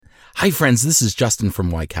Hi friends, this is Justin from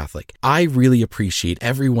Why Catholic. I really appreciate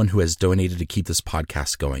everyone who has donated to keep this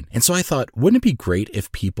podcast going. And so I thought, wouldn't it be great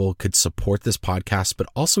if people could support this podcast, but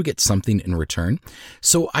also get something in return?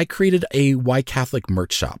 So I created a Why Catholic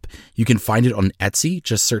merch shop. You can find it on Etsy,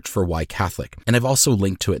 just search for Why Catholic. And I've also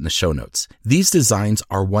linked to it in the show notes. These designs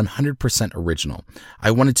are 100% original. I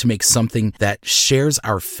wanted to make something that shares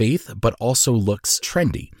our faith, but also looks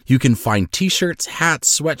trendy. You can find t-shirts,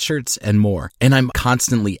 hats, sweatshirts, and more. And I'm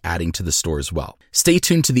constantly adding to the store as well. Stay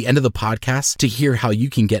tuned to the end of the podcast to hear how you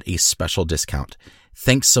can get a special discount.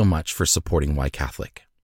 Thanks so much for supporting Why Catholic.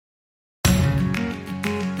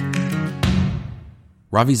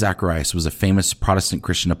 Ravi Zacharias was a famous Protestant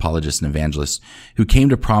Christian apologist and evangelist who came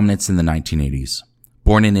to prominence in the 1980s.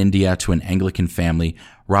 Born in India to an Anglican family,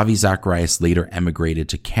 Ravi Zacharias later emigrated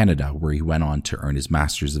to Canada, where he went on to earn his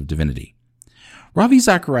Master's of Divinity. Ravi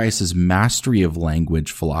Zacharias' mastery of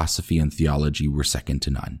language, philosophy, and theology were second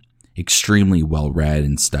to none. Extremely well-read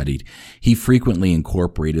and studied, he frequently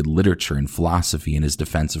incorporated literature and philosophy in his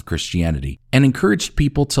defense of Christianity and encouraged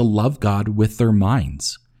people to love God with their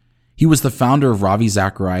minds. He was the founder of Ravi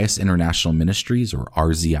Zacharias International Ministries, or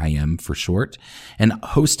RZIM for short, and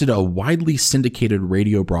hosted a widely syndicated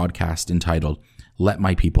radio broadcast entitled Let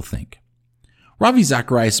My People Think. Ravi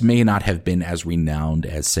Zacharias may not have been as renowned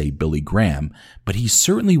as, say, Billy Graham, but he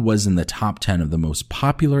certainly was in the top 10 of the most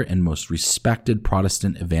popular and most respected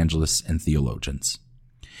Protestant evangelists and theologians.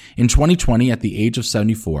 In 2020, at the age of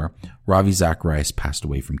 74, Ravi Zacharias passed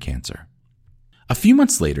away from cancer. A few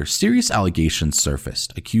months later, serious allegations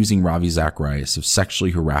surfaced, accusing Ravi Zacharias of sexually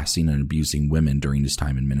harassing and abusing women during his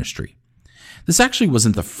time in ministry. This actually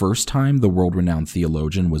wasn't the first time the world-renowned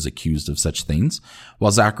theologian was accused of such things.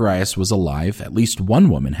 While Zacharias was alive, at least one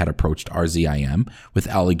woman had approached RZIM with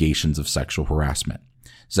allegations of sexual harassment.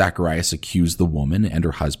 Zacharias accused the woman and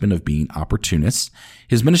her husband of being opportunists.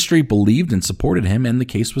 His ministry believed and supported him, and the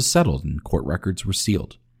case was settled and court records were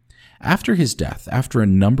sealed. After his death, after a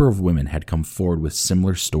number of women had come forward with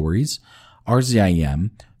similar stories,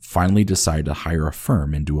 RZIM finally decided to hire a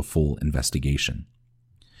firm and do a full investigation.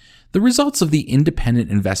 The results of the independent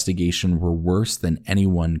investigation were worse than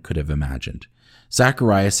anyone could have imagined.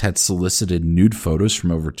 Zacharias had solicited nude photos from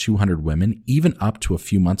over 200 women, even up to a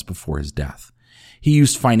few months before his death. He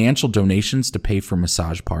used financial donations to pay for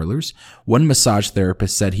massage parlors. One massage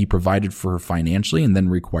therapist said he provided for her financially and then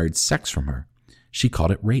required sex from her. She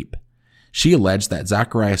called it rape. She alleged that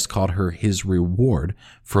Zacharias called her his reward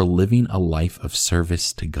for living a life of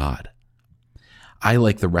service to God. I,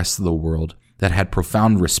 like the rest of the world that had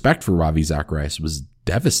profound respect for Ravi Zacharias, was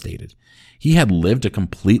devastated. He had lived a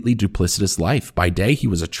completely duplicitous life. By day, he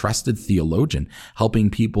was a trusted theologian,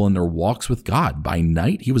 helping people in their walks with God. By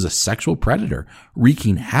night, he was a sexual predator,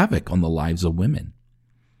 wreaking havoc on the lives of women.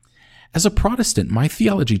 As a Protestant, my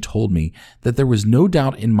theology told me that there was no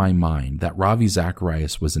doubt in my mind that Ravi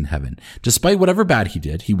Zacharias was in heaven. Despite whatever bad he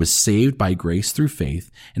did, he was saved by grace through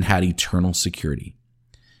faith and had eternal security.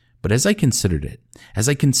 But as I considered it, as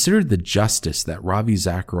I considered the justice that Ravi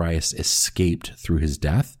Zacharias escaped through his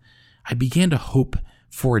death, I began to hope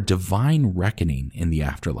for a divine reckoning in the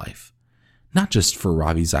afterlife. Not just for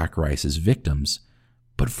Ravi Zacharias' victims,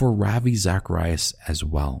 but for Ravi Zacharias as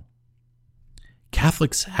well.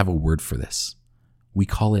 Catholics have a word for this. We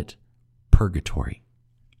call it purgatory.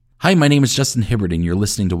 Hi, my name is Justin Hibbert, and you're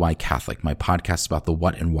listening to Why Catholic, my podcast about the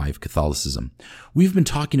what and why of Catholicism. We've been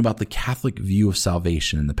talking about the Catholic view of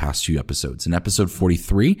salvation in the past few episodes. In episode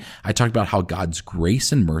 43, I talked about how God's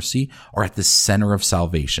grace and mercy are at the center of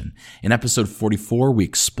salvation. In episode 44, we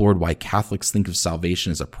explored why Catholics think of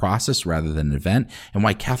salvation as a process rather than an event, and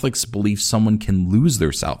why Catholics believe someone can lose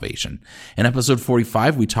their salvation. In episode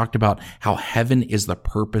 45, we talked about how heaven is the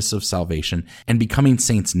purpose of salvation, and becoming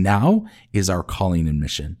saints now is our calling and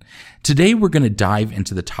mission. Today, we're going to dive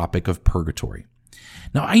into the topic of purgatory.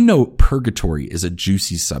 Now, I know purgatory is a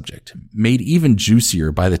juicy subject, made even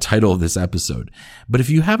juicier by the title of this episode. But if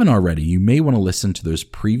you haven't already, you may want to listen to those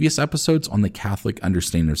previous episodes on the Catholic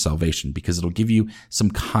understanding of salvation, because it'll give you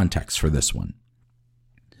some context for this one.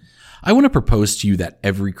 I want to propose to you that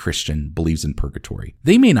every Christian believes in purgatory.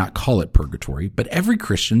 They may not call it purgatory, but every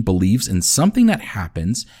Christian believes in something that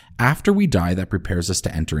happens after we die that prepares us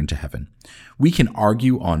to enter into heaven. We can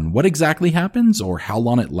argue on what exactly happens or how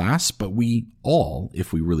long it lasts, but we all,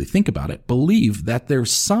 if we really think about it, believe that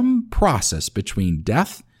there's some process between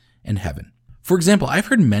death and heaven. For example, I've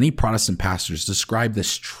heard many Protestant pastors describe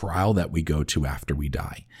this trial that we go to after we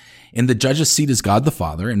die. In the judge's seat is God the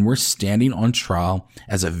Father, and we're standing on trial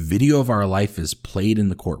as a video of our life is played in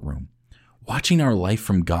the courtroom. Watching our life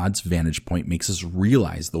from God's vantage point makes us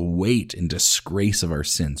realize the weight and disgrace of our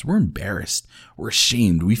sins. We're embarrassed. We're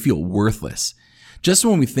ashamed. We feel worthless. Just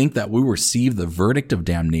when we think that we receive the verdict of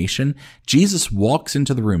damnation, Jesus walks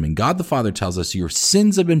into the room and God the Father tells us your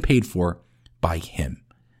sins have been paid for by him.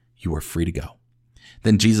 You are free to go.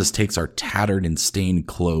 Then Jesus takes our tattered and stained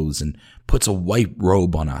clothes and puts a white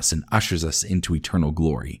robe on us and ushers us into eternal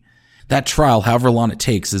glory. That trial, however long it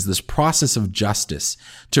takes, is this process of justice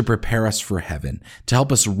to prepare us for heaven, to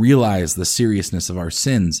help us realize the seriousness of our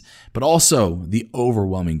sins, but also the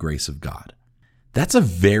overwhelming grace of God. That's a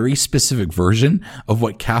very specific version of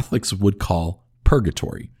what Catholics would call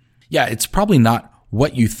purgatory. Yeah, it's probably not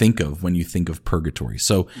what you think of when you think of purgatory.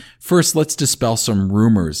 So first, let's dispel some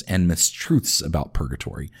rumors and mistruths about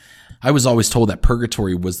purgatory. I was always told that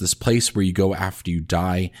purgatory was this place where you go after you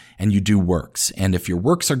die and you do works. And if your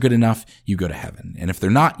works are good enough, you go to heaven. And if they're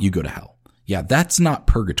not, you go to hell. Yeah, that's not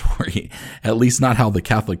purgatory, at least not how the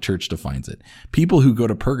Catholic Church defines it. People who go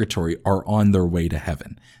to purgatory are on their way to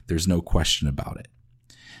heaven. There's no question about it.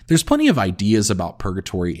 There's plenty of ideas about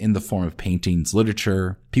purgatory in the form of paintings,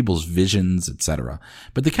 literature, people's visions, etc.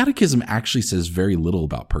 But the Catechism actually says very little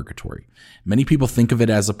about purgatory. Many people think of it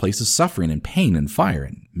as a place of suffering and pain and fire,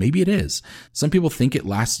 and maybe it is. Some people think it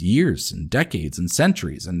lasts years and decades and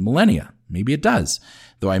centuries and millennia. Maybe it does,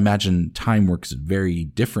 though I imagine time works very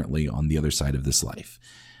differently on the other side of this life.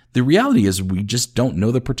 The reality is we just don't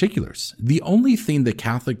know the particulars. The only thing the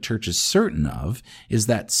Catholic Church is certain of is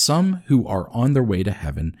that some who are on their way to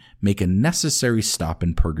heaven make a necessary stop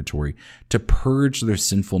in purgatory to purge their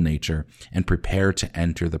sinful nature and prepare to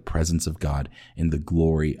enter the presence of God in the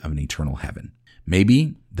glory of an eternal heaven.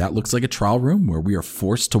 Maybe that looks like a trial room where we are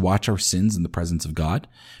forced to watch our sins in the presence of God.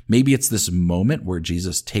 Maybe it's this moment where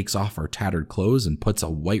Jesus takes off our tattered clothes and puts a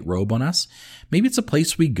white robe on us. Maybe it's a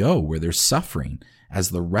place we go where there's suffering as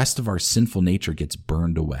the rest of our sinful nature gets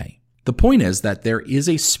burned away. The point is that there is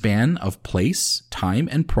a span of place, time,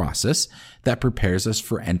 and process that prepares us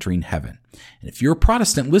for entering heaven. And if you're a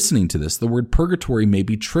Protestant listening to this, the word purgatory may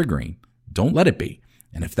be triggering. Don't let it be.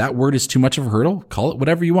 And if that word is too much of a hurdle, call it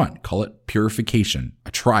whatever you want. Call it purification,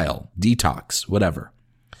 a trial, detox, whatever.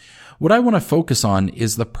 What I want to focus on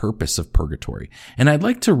is the purpose of purgatory, and I'd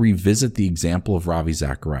like to revisit the example of Ravi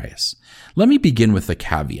Zacharias. Let me begin with a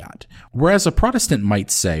caveat. Whereas a Protestant might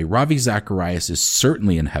say Ravi Zacharias is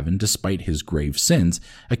certainly in heaven despite his grave sins,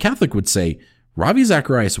 a Catholic would say Ravi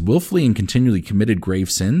Zacharias willfully and continually committed grave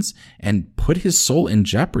sins and put his soul in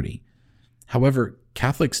jeopardy. However,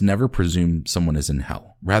 Catholics never presume someone is in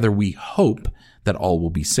hell. Rather, we hope that all will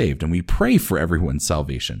be saved, and we pray for everyone's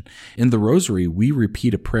salvation. In the Rosary, we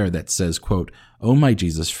repeat a prayer that says, quote, "O my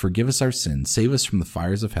Jesus, forgive us our sins, save us from the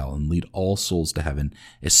fires of hell, and lead all souls to heaven,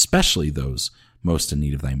 especially those most in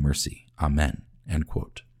need of thy mercy. Amen." End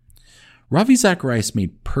quote. Ravi Zacharias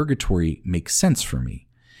made purgatory make sense for me.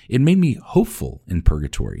 It made me hopeful in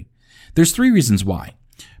purgatory. There's 3 reasons why.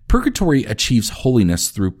 Purgatory achieves holiness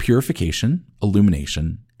through purification,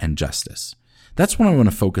 illumination, and justice. That's what I want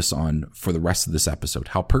to focus on for the rest of this episode,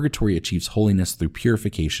 how purgatory achieves holiness through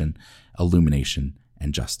purification, illumination,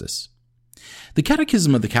 and justice. The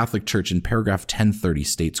Catechism of the Catholic Church in paragraph 1030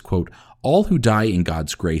 states, quote, "All who die in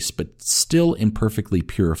God's grace but still imperfectly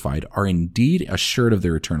purified are indeed assured of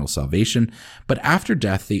their eternal salvation, but after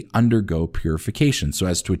death they undergo purification so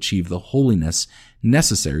as to achieve the holiness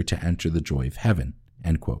necessary to enter the joy of heaven."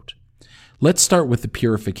 End quote. Let's start with the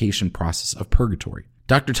purification process of purgatory.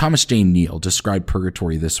 Dr. Thomas J. Neal described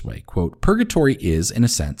purgatory this way, quote, "Purgatory is, in a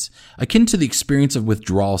sense, akin to the experience of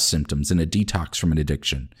withdrawal symptoms in a detox from an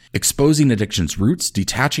addiction, exposing addiction's roots,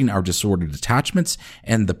 detaching our disordered attachments,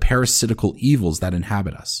 and the parasitical evils that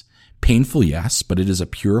inhabit us. Painful, yes, but it is a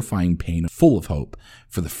purifying pain full of hope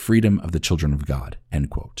for the freedom of the children of God." End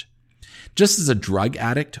quote. Just as a drug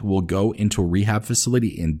addict will go into a rehab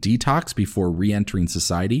facility and detox before re-entering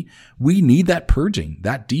society, we need that purging,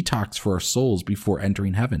 that detox for our souls before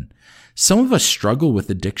entering heaven. Some of us struggle with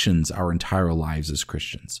addictions our entire lives as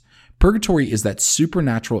Christians. Purgatory is that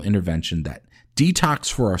supernatural intervention, that detox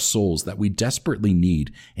for our souls that we desperately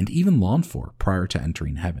need and even long for prior to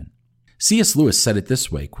entering heaven. C.S. Lewis said it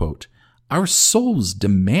this way, quote, "Our souls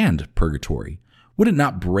demand purgatory. Would it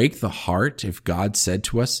not break the heart if God said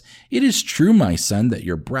to us, 'It is true, my son, that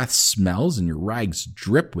your breath smells and your rags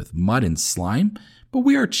drip with mud and slime, but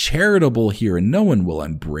we are charitable here and no one will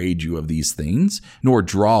upbraid you of these things, nor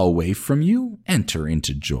draw away from you. Enter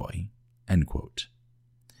into joy.'" End quote.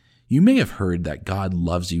 You may have heard that God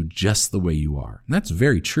loves you just the way you are. And that's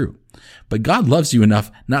very true. But God loves you enough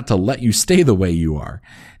not to let you stay the way you are.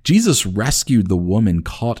 Jesus rescued the woman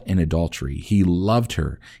caught in adultery. He loved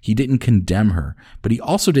her. He didn't condemn her, but he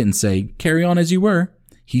also didn't say, carry on as you were.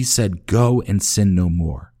 He said, go and sin no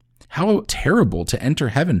more. How terrible to enter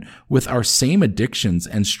heaven with our same addictions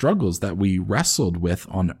and struggles that we wrestled with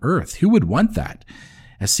on earth. Who would want that?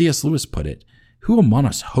 As C.S. Lewis put it, who among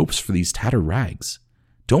us hopes for these tattered rags?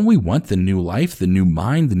 Don't we want the new life, the new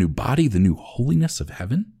mind, the new body, the new holiness of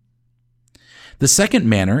heaven? The second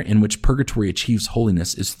manner in which purgatory achieves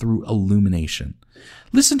holiness is through illumination.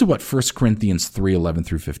 Listen to what 1 Corinthians 3:11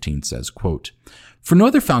 through 15 says, quote, for no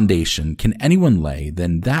other foundation can anyone lay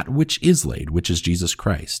than that which is laid, which is Jesus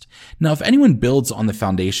Christ. Now, if anyone builds on the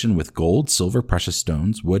foundation with gold, silver, precious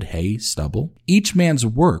stones, wood, hay, stubble, each man's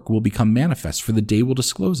work will become manifest, for the day will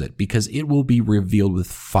disclose it, because it will be revealed with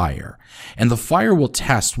fire. And the fire will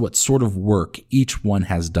test what sort of work each one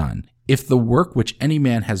has done. If the work which any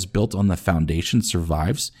man has built on the foundation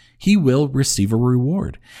survives, he will receive a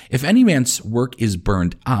reward. If any man's work is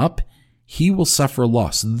burned up, he will suffer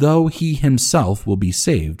loss, though he himself will be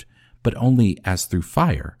saved, but only as through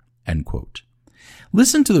fire, end quote.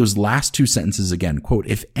 Listen to those last two sentences again. Quote,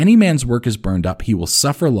 if any man's work is burned up, he will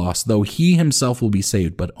suffer loss, though he himself will be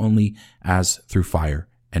saved, but only as through fire,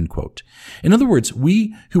 end quote. In other words,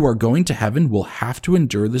 we who are going to heaven will have to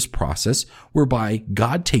endure this process whereby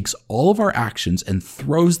God takes all of our actions and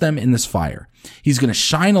throws them in this fire. He's going to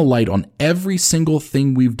shine a light on every single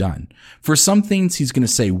thing we've done. For some things, he's going to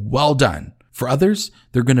say, well done. For others,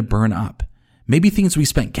 they're going to burn up. Maybe things we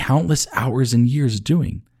spent countless hours and years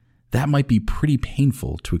doing. That might be pretty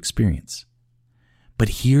painful to experience. But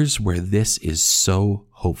here's where this is so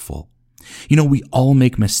hopeful. You know, we all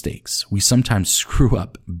make mistakes. We sometimes screw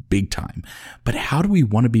up big time. But how do we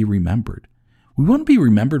want to be remembered? We want to be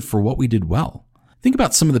remembered for what we did well. Think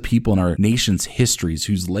about some of the people in our nation's histories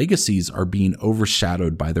whose legacies are being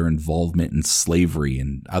overshadowed by their involvement in slavery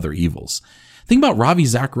and other evils. Think about Ravi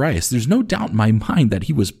Zacharias. There's no doubt in my mind that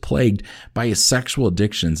he was plagued by his sexual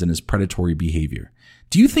addictions and his predatory behavior.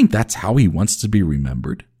 Do you think that's how he wants to be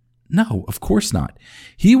remembered? No, of course not.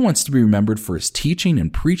 He wants to be remembered for his teaching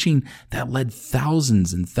and preaching that led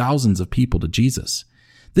thousands and thousands of people to Jesus.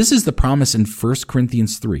 This is the promise in 1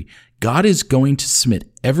 Corinthians 3. God is going to submit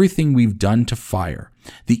everything we've done to fire.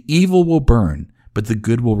 The evil will burn, but the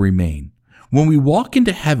good will remain. When we walk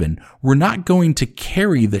into heaven, we're not going to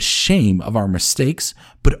carry the shame of our mistakes,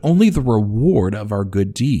 but only the reward of our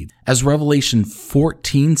good deed. As Revelation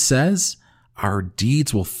 14 says, our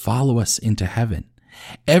deeds will follow us into heaven.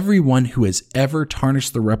 Everyone who has ever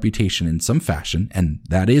tarnished their reputation in some fashion, and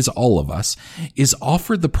that is all of us, is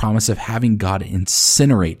offered the promise of having God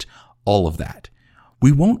incinerate all of that.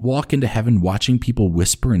 We won't walk into heaven watching people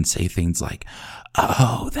whisper and say things like,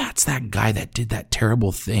 oh, that's that guy that did that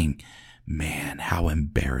terrible thing. Man, how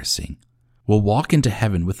embarrassing. We'll walk into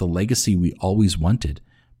heaven with a legacy we always wanted,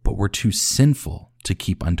 but we're too sinful to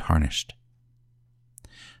keep untarnished.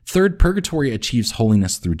 Third, purgatory achieves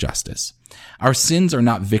holiness through justice. Our sins are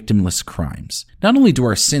not victimless crimes. Not only do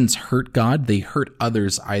our sins hurt God, they hurt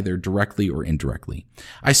others either directly or indirectly.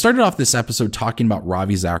 I started off this episode talking about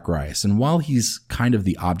Ravi Zacharias, and while he's kind of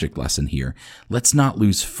the object lesson here, let's not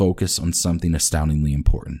lose focus on something astoundingly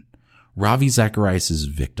important. Ravi Zacharias'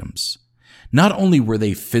 victims. Not only were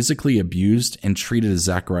they physically abused and treated as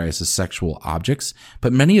Zacharias as sexual objects,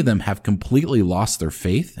 but many of them have completely lost their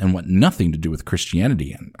faith and want nothing to do with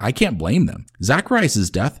Christianity, and I can't blame them. Zacharias'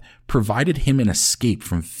 death provided him an escape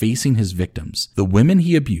from facing his victims, the women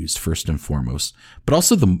he abused first and foremost, but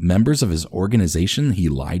also the members of his organization he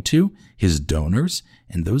lied to, his donors,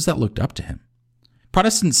 and those that looked up to him.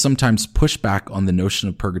 Protestants sometimes push back on the notion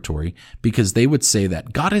of purgatory because they would say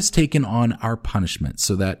that God has taken on our punishment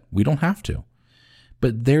so that we don't have to.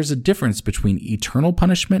 But there's a difference between eternal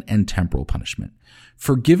punishment and temporal punishment.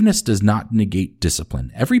 Forgiveness does not negate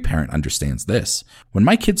discipline. Every parent understands this. When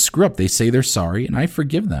my kids screw up, they say they're sorry and I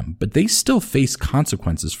forgive them, but they still face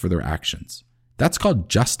consequences for their actions. That's called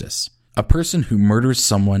justice. A person who murders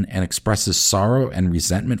someone and expresses sorrow and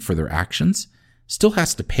resentment for their actions still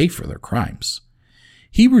has to pay for their crimes.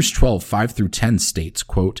 Hebrews 12:5-10 states,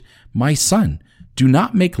 quote, my son, do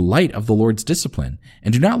not make light of the Lord's discipline,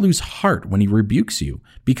 and do not lose heart when he rebukes you,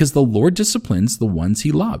 because the Lord disciplines the ones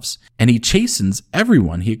he loves, and he chastens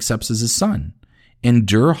everyone he accepts as his son.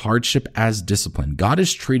 Endure hardship as discipline. God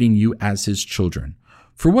is treating you as his children.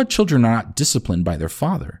 For what children are not disciplined by their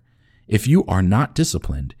father? If you are not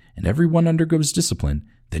disciplined, and everyone undergoes discipline,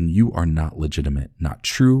 then you are not legitimate, not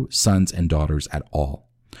true sons and daughters at all.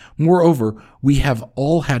 Moreover, we have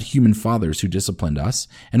all had human fathers who disciplined us,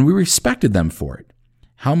 and we respected them for it.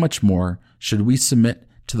 How much more should we submit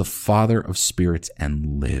to the Father of spirits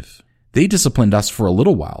and live? They disciplined us for a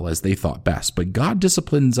little while as they thought best, but God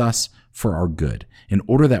disciplines us for our good, in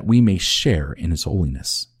order that we may share in his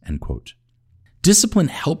holiness." End quote. Discipline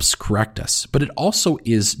helps correct us, but it also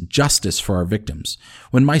is justice for our victims.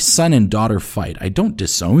 When my son and daughter fight, I don't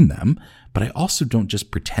disown them, but I also don't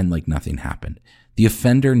just pretend like nothing happened. The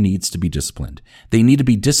offender needs to be disciplined. They need to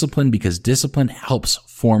be disciplined because discipline helps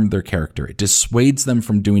form their character. It dissuades them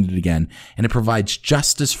from doing it again, and it provides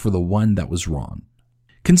justice for the one that was wrong.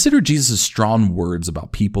 Consider Jesus' strong words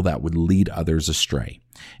about people that would lead others astray.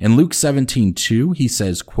 In Luke 17:2, he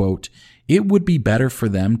says, quote, "It would be better for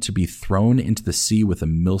them to be thrown into the sea with a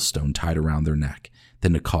millstone tied around their neck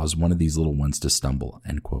than to cause one of these little ones to stumble."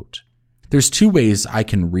 End quote. There's two ways I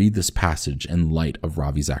can read this passage in light of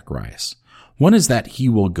Ravi Zacharias. One is that he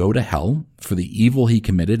will go to hell for the evil he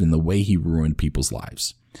committed and the way he ruined people's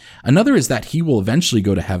lives. Another is that he will eventually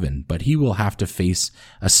go to heaven, but he will have to face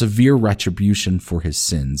a severe retribution for his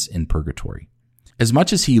sins in purgatory. As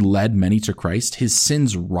much as he led many to Christ, his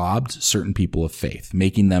sins robbed certain people of faith,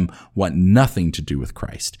 making them want nothing to do with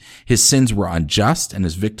Christ. His sins were unjust, and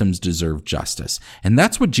his victims deserve justice. And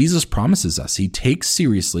that's what Jesus promises us. He takes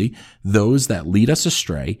seriously those that lead us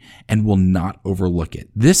astray and will not overlook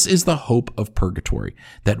it. This is the hope of purgatory,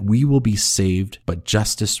 that we will be saved, but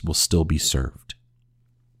justice will still be served.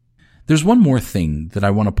 There's one more thing that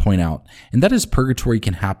I want to point out, and that is purgatory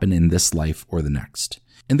can happen in this life or the next.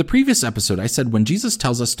 In the previous episode, I said when Jesus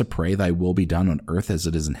tells us to pray, "Thy will be done on earth as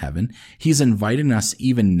it is in heaven," he's inviting us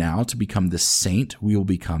even now to become the saint we will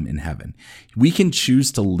become in heaven. We can choose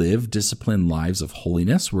to live disciplined lives of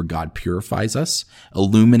holiness where God purifies us,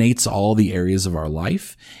 illuminates all the areas of our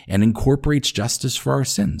life, and incorporates justice for our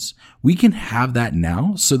sins. We can have that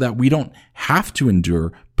now so that we don't have to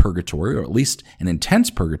endure purgatory, or at least an intense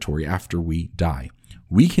purgatory after we die.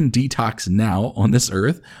 We can detox now on this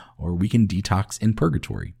earth, or we can detox in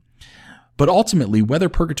purgatory. But ultimately, whether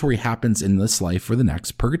purgatory happens in this life or the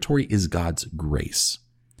next, purgatory is God's grace.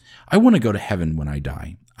 I want to go to heaven when I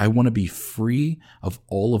die. I want to be free of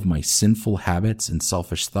all of my sinful habits and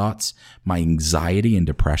selfish thoughts, my anxiety and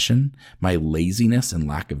depression, my laziness and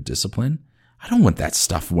lack of discipline. I don't want that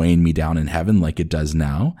stuff weighing me down in heaven like it does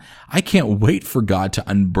now. I can't wait for God to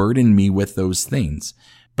unburden me with those things.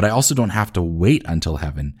 But I also don't have to wait until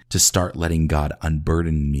heaven to start letting God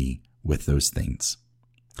unburden me with those things.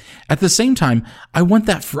 At the same time, I want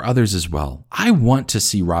that for others as well. I want to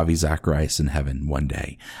see Ravi Zacharias in heaven one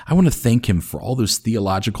day. I want to thank him for all those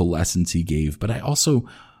theological lessons he gave, but I also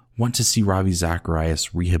want to see Ravi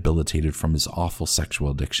Zacharias rehabilitated from his awful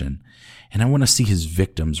sexual addiction. And I want to see his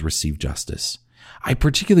victims receive justice. I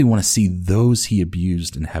particularly want to see those he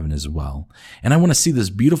abused in heaven as well. And I want to see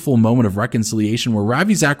this beautiful moment of reconciliation where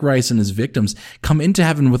Ravi Zacharias and his victims come into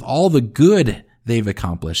heaven with all the good they've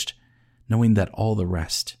accomplished, knowing that all the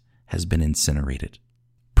rest has been incinerated.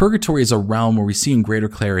 Purgatory is a realm where we see in greater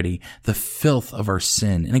clarity the filth of our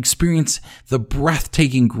sin and experience the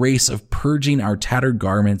breathtaking grace of purging our tattered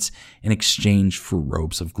garments in exchange for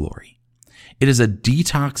robes of glory. It is a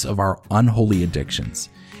detox of our unholy addictions.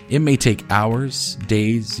 It may take hours,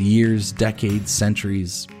 days, years, decades,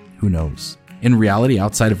 centuries, who knows? In reality,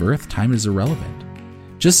 outside of earth, time is irrelevant.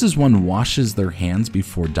 Just as one washes their hands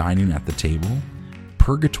before dining at the table,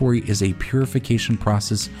 purgatory is a purification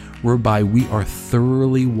process whereby we are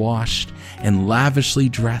thoroughly washed and lavishly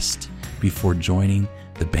dressed before joining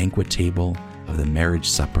the banquet table of the marriage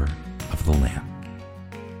supper of the Lamb.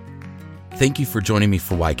 Thank you for joining me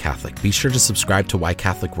for Why Catholic. Be sure to subscribe to Why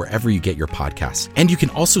Catholic wherever you get your podcasts. And you can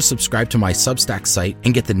also subscribe to my Substack site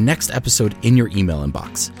and get the next episode in your email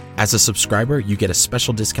inbox. As a subscriber, you get a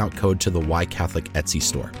special discount code to the Why Catholic Etsy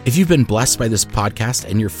store. If you've been blessed by this podcast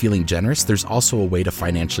and you're feeling generous, there's also a way to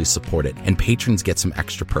financially support it, and patrons get some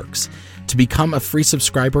extra perks. To become a free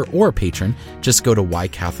subscriber or a patron, just go to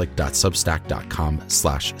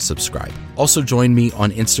whycatholic.substack.com/subscribe. Also join me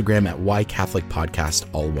on Instagram at whycatholicpodcast,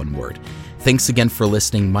 all one word. Thanks again for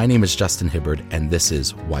listening. My name is Justin Hibbard, and this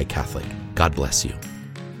is Why Catholic. God bless you.